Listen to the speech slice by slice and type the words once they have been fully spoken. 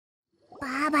バ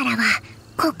ーバラは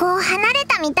ここを離れ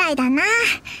たみたいだな。よ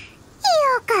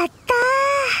かっ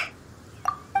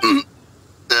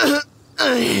た。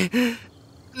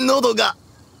喉が。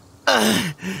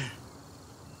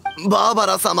バーバ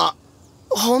ラ様、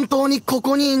本当にこ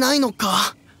こにいないの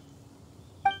か？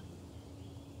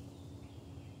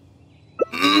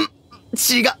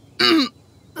違う。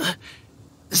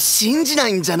信じな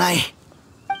いんじゃない。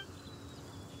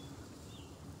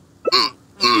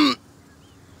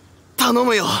頼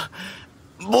むよ。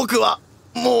僕は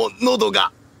もう喉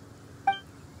が。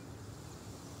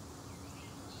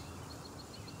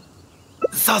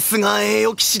さすが栄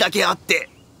誉騎士だけあって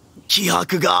気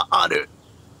迫がある。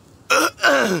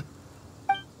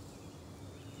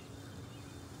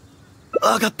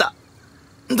わかった。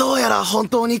どうやら本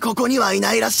当にここにはい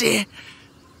ないらしい。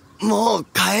もう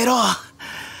帰ろう。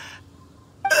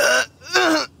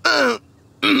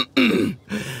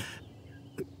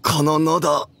この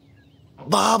喉、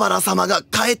バーバラ様が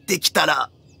帰ってきたら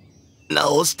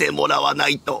直してもらわな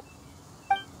いと。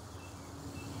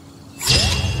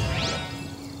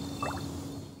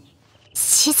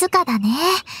静かだね。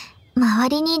周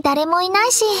りに誰もいな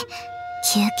いし、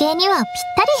休憩にはぴっ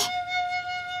たり。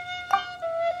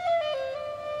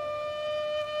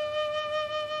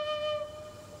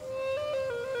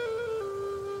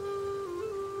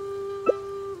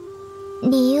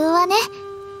理由はね、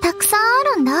たくさんあ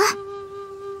るんだ。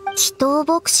祈祷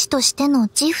牧師としての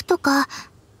自負とか、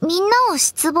みんなを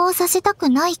失望させたく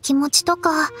ない気持ちと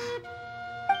か。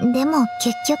でも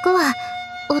結局は、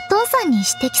お父さんに指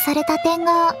摘された点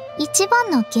が一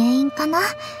番の原因かな。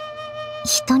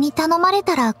人に頼まれ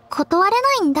たら断れ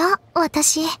ないんだ、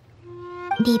私。立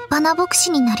派な牧師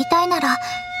になりたいなら、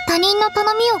他人の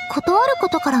頼みを断るこ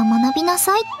とから学びな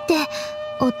さいって、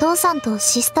お父さんと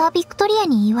シスタービクトリア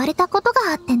に言われたこと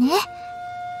があってね。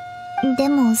で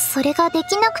もそれがで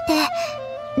きなくて、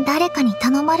誰かに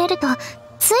頼まれると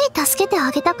つい助けて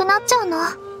あげたくなっちゃうの。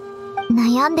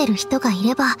悩んでる人がい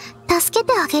れば助け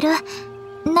てあげる。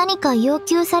何か要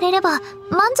求されれば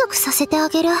満足させてあ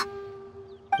げる。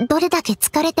どれだけ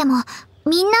疲れても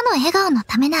みんなの笑顔の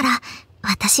ためなら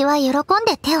私は喜ん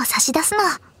で手を差し出すの。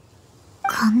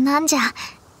こんなんじゃ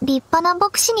立派な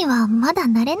牧師にはまだ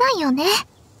なれないよね。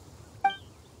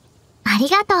あり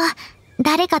がとう。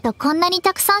誰かとこんなに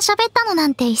たくさん喋ったのな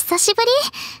んて久しぶり。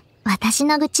私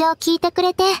の愚痴を聞いてく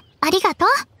れてありがとう。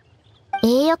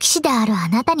栄誉騎士であるあ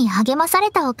なたに励まさ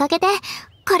れたおかげで、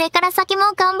これから先も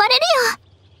頑張れる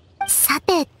よ。さ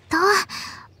てと、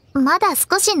まだ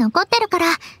少し残ってるから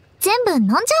全部飲ん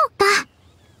じゃおっか。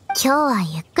今日は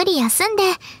ゆっくり休んで、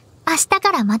明日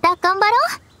からまた頑張ろう。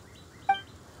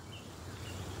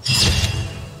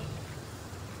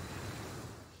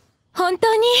本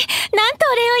当に何と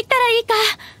お礼を言ったらいいか。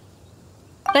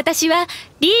私は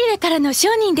リーウェからの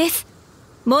商人です。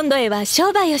モンドへは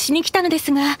商売をしに来たので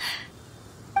すが、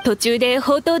途中で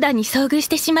宝刀団に遭遇し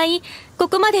てしまい、こ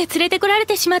こまで連れてこられ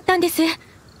てしまったんです。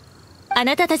あ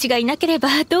なたたちがいなければ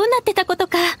どうなってたこと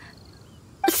か。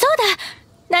そうだ、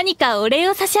何かお礼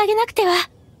を差し上げなくては。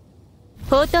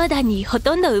宝刀団にほ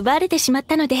とんど奪われてしまっ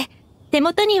たので、手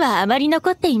元にはあまり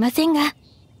残っていませんが。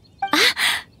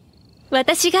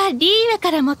私がリーウェ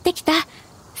から持ってきた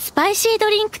スパイシード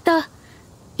リンクと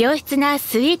良質な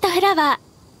スイートフラワ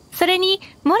ー、それに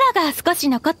モラが少し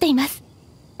残っています。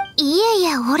いえいえ、お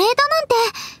礼だなんて。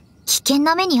危険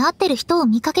な目に遭ってる人を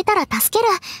見かけたら助ける。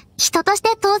人とし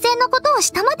て当然のことを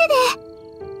したまで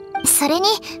で。それに、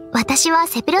私は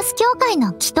セピロス教会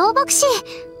の祈祷牧師。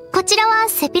こちらは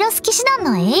セピロス騎士団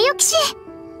の栄誉騎士。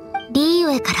リーウ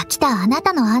ェから来たあな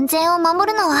たの安全を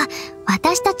守るのは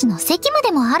私たちの責務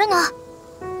でもあるの。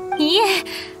いえ、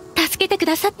助けてく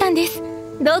ださったんです。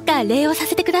どうか礼をさ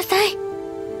せてください。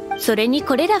それに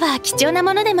これらは貴重な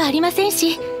ものでもありません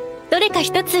し、どれか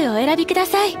一つお選びくだ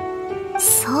さい。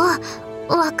そう、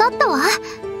わかったわ。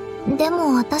で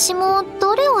も私も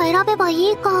どれを選べば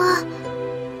いいか。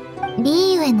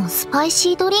リーウェのスパイ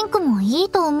シードリンクもいい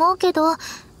と思うけど、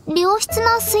良質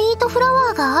なスイートフラ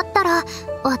ワーがあったら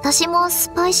私もス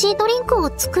パイシードリンク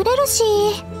を作れるし。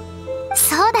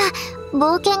そうだ、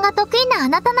冒険が得意なあ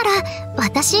なたなら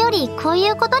私よりこうい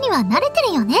うことには慣れて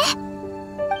るよね。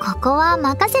ここは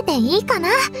任せていいかな。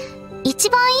一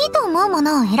番いいと思うも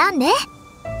のを選んで。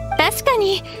確か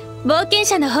に冒険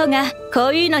者の方がこ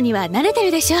ういうのには慣れて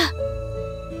るでしょう。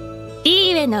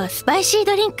リーウェのスパイシー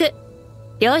ドリンク、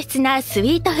良質なス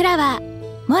イートフラワー、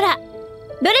モラ、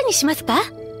どれにしますか？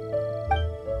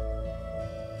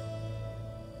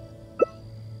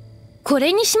こ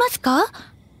れにしますか？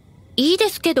いいで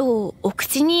すけど、お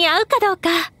口に合うかどうか。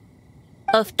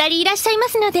お二人いらっしゃいま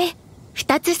すので、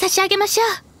2つ差し上げましょう。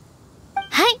は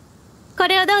い、こ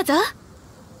れをどうぞ。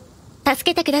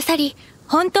助けてくださり、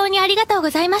本当にありがとうご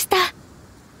ざいました。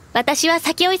私は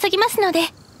先を急ぎますので、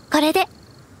これで。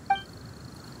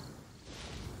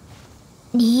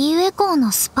リーウェ港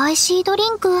のスパイシードリ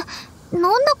ンク、飲んだ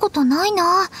ことない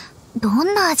な。ど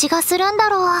んな味がするんだ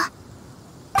ろう。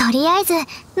とりあえず、飲んで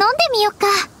みよっか。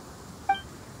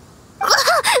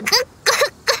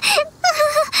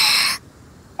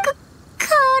辛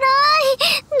い。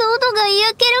喉が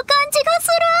焼ける感じがす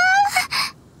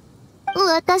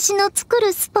る。私の作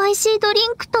るスパイシードリ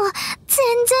ンクと全然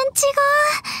違う。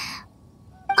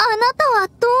あなたは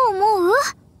どう思う？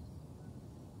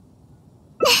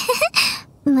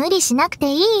無理しなく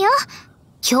ていいよ。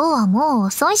今日はもう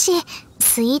遅いし、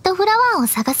スイートフラワーを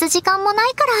探す時間もな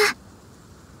いから。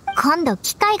今度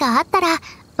機会があったら、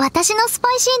私のス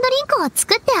パイシードリンクを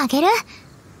作ってあげる。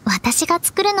私が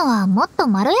作るのはもっと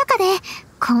まろやかで、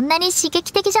こんなに刺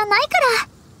激的じゃないか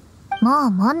ら。も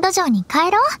うモンド城に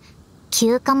帰ろう。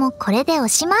休暇もこれでお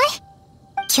しまい。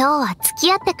今日は付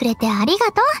き合ってくれてあり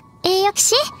がとう、栄誉騎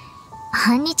士。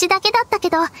半日だけだったけ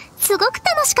ど、すごく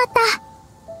楽しかった。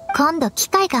今度機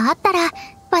会があったら、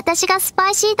私がス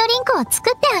パイシードリンクを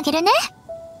作ってあげるね。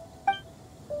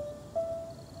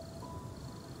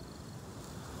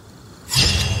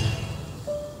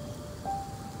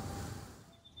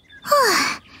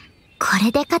こ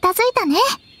れで片付いたね。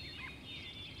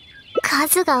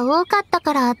数が多かった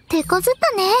から手こずっ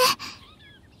たね。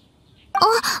あ、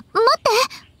待っ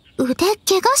て。腕怪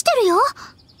我してるよ。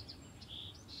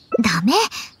ダメ。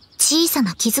小さ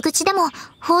な傷口でも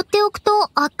放っておくと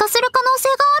悪化する可能性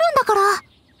があるんだか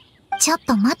ら。ちょっ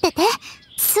と待ってて。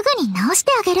すぐに直し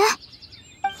てあげる。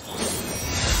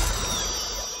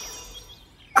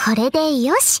これで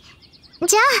よし。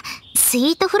じゃあ、ス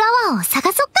イートフラワーを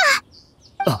探そっか。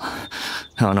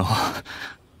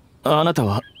あなた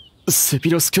はセピ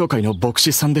ロス教会の牧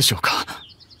師さんでしょうか？は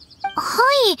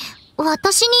い、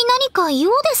私に何か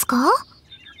用ですか？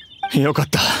よかっ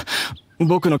た。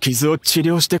僕の傷を治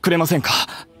療してくれませんか？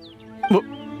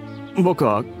僕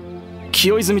は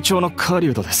清泉町の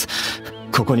狩人です。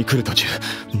ここに来る途中、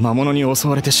魔物に襲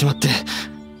われてしまって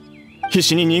必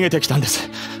死に逃げてきたんです。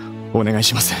お願い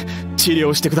します。治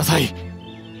療してください。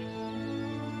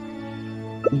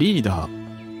リーダー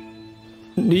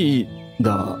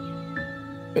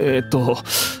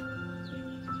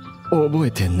覚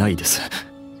えてないです。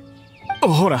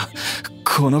ほら、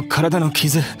この体の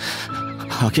傷、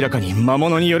明らかに魔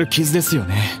物による傷ですよ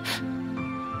ね。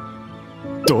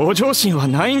同情心は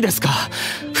ないんですか？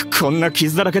こんな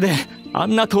傷だらけであ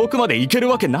んな遠くまで行ける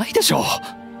わけないでしょ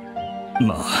う。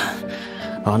まあ、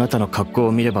あなたの格好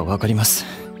を見ればわかります。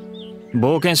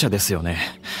冒険者ですよね。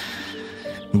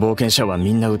冒険者は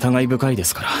みんな疑い深いで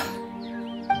すから。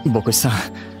牧師さん、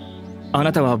あ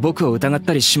なたは僕を疑っ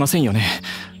たりしませんよね。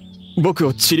僕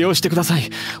を治療してください。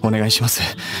お願いします。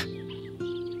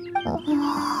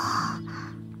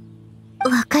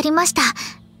わかりました。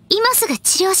今すぐ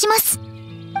治療します。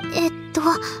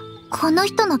この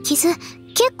人の傷、結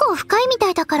構深いみた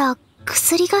いだから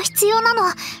薬が必要な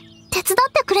の。手伝っ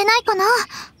てくれないかな？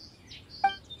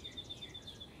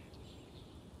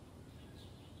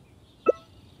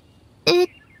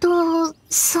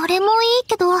それもいい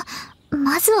けど、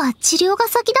まずは治療が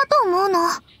先だと思うの。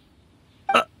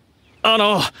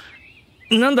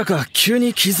なんだか急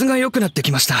に傷が良くなって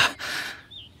きました。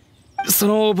そ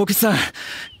の牧師さん、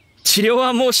治療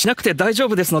はもうしなくて大丈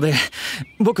夫ですので、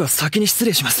僕は先に失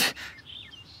礼します。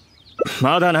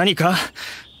まだ何か？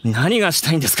何がし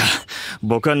たいんですか？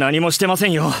僕は何もしてませ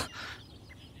んよ。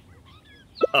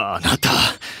あなた、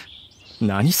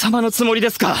何様のつもりで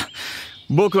すか？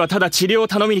僕はただ治療を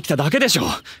頼みに来ただけでしょう。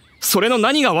それの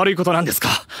何が悪いことなんですか？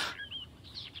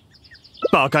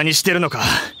バカにしてるのか？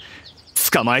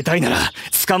捕まえたいなら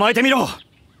捕まえてみろ。く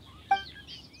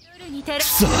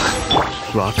そ、分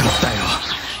かったよ。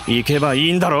行けばい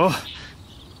いんだろ。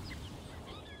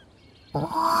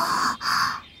あ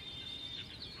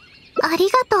り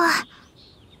がとう。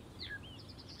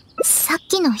さっ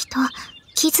きの人、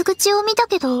傷口を見た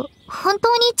けど、本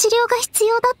当に治療が必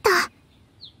要だった。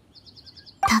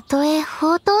たとえ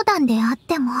砲刀弾であっ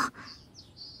ても。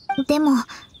でも、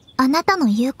あなたの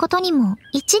言うことにも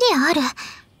一理ある。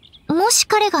もし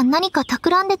彼が何か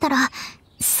企んでたら、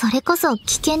それこそ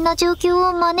危険な状況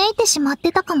を招いてしまっ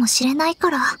てたかもしれない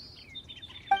から。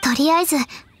とりあえず、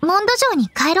モンド城に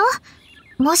帰ろ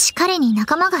う。もし彼に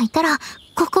仲間がいたら、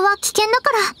ここは危険だ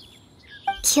から。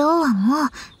今日はもう、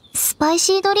スパイ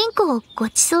シードリンクをご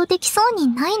馳走できそうに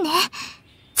ないね。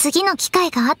次の機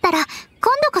会があったら、今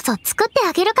度こそ作って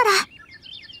あげるから。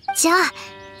じゃあ、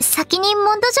先に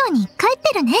モンド城に帰っ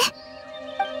てるね。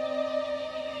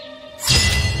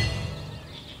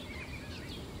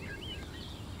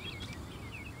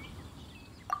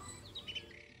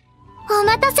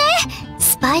せ。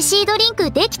スパイシードリン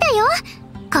クできたよ。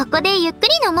ここでゆっくり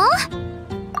飲もう。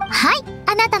はい、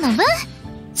あなたの分。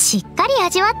しっかり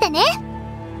味わってね。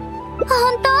ほんと？よ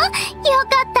か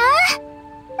っ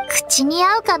た。口に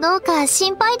合うかどうか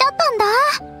心配だったんだ。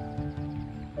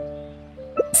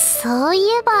そうい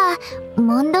えば、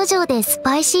モンド城でス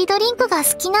パイシードリンクが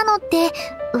好きなのって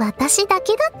私だ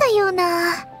けだったよう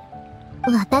な。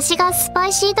私がスパ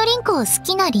イシードリンクを好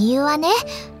きな理由はね、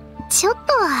ちょっ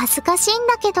と恥ずかしいん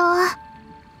だけど、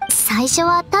最初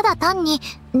はただ単に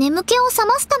眠気を覚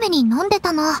ますために飲んで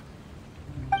たの。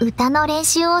歌の練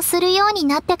習をするように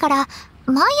なってから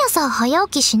毎朝早起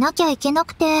きしなきゃいけな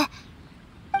くて、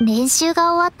練習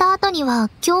が終わった後には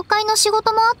教会の仕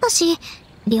事もあったし、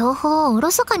両方おろ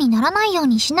そかにならないよう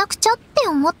にしなくちゃって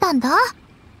思ったんだ。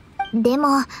で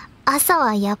も朝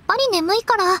はやっぱり眠い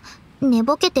から、寝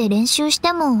ぼけて練習し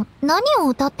ても何を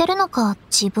歌ってるのか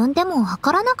自分でもわ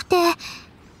からなくて、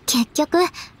結局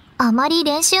あまり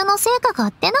練習の成果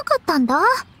が出なかったんだ。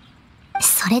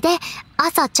それで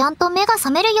朝ちゃんと目が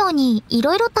覚めるようにい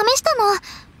ろいろ試したの。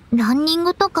ランニン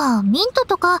グとかミント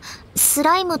とかス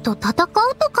ライムと戦うと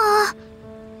か。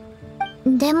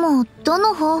でもど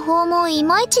の方法もい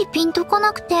まいちピンとこ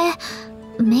なくて、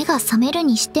目が覚める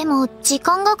にしても時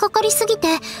間がかかりすぎて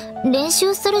練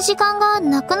習する時間が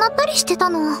なくなったりしてた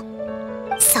の。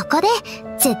そこで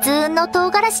絶運の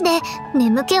唐辛子で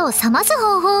眠気を覚ます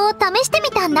方法を試してみ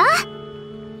たんだ。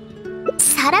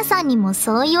サラさんにも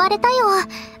そう言われたよ。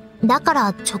だから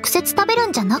直接食べる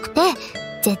んじゃなくて、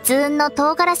絶運の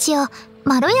唐辛子を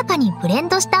まろやかにブレン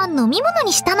ドした飲み物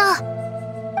にしたの。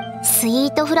スイ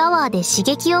ートフラワーで刺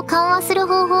激を緩和する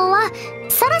方法は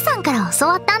サラさんから教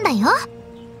わったんだよ。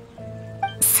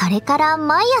それから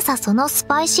毎朝そのス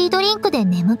パイシードリンクで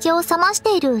眠気を覚まし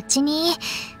ているうちに、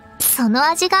その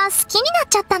味が好きになっ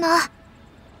ちゃったの。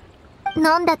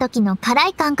飲んだ時の辛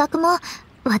い感覚も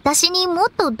私にも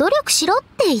っと努力しろっ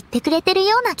て言ってくれてる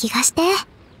ような気がして。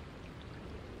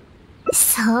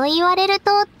そう言われる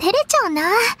と照れちゃうな。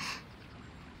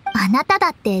あなただ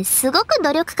ってすごく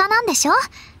努力家なんでしょ？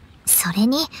それ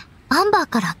にアンバー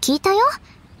から聞いたよ。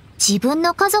自分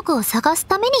の家族を探す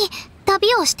ために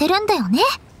旅をしてるんだよね。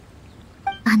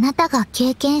あなたが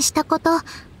経験したこと、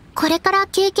これから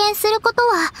経験すること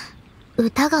は、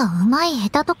歌が上手い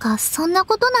下手とかそんな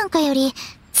ことなんかより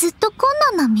ずっと困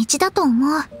難な道だと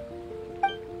思う。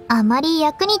あまり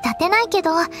役に立てないけ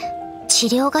ど、治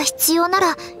療が必要な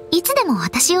らいつでも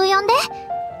私を呼んで。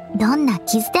どんな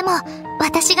傷でも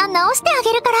私が治してあ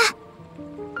げるから。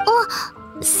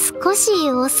少し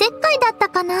おせっかいだった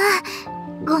かな。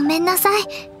ごめんなさい。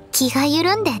気が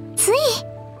緩んでつい。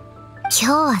今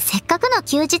日はせっかくの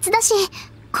休日だし、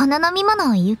この飲み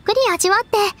物をゆっくり味わっ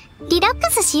てリラッ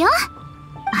クスしよう。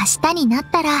明日になっ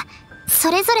たらそ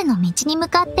れぞれの道に向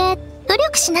かって努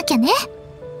力しなきゃね。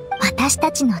私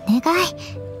たちの願い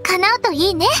叶うと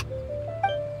いいね。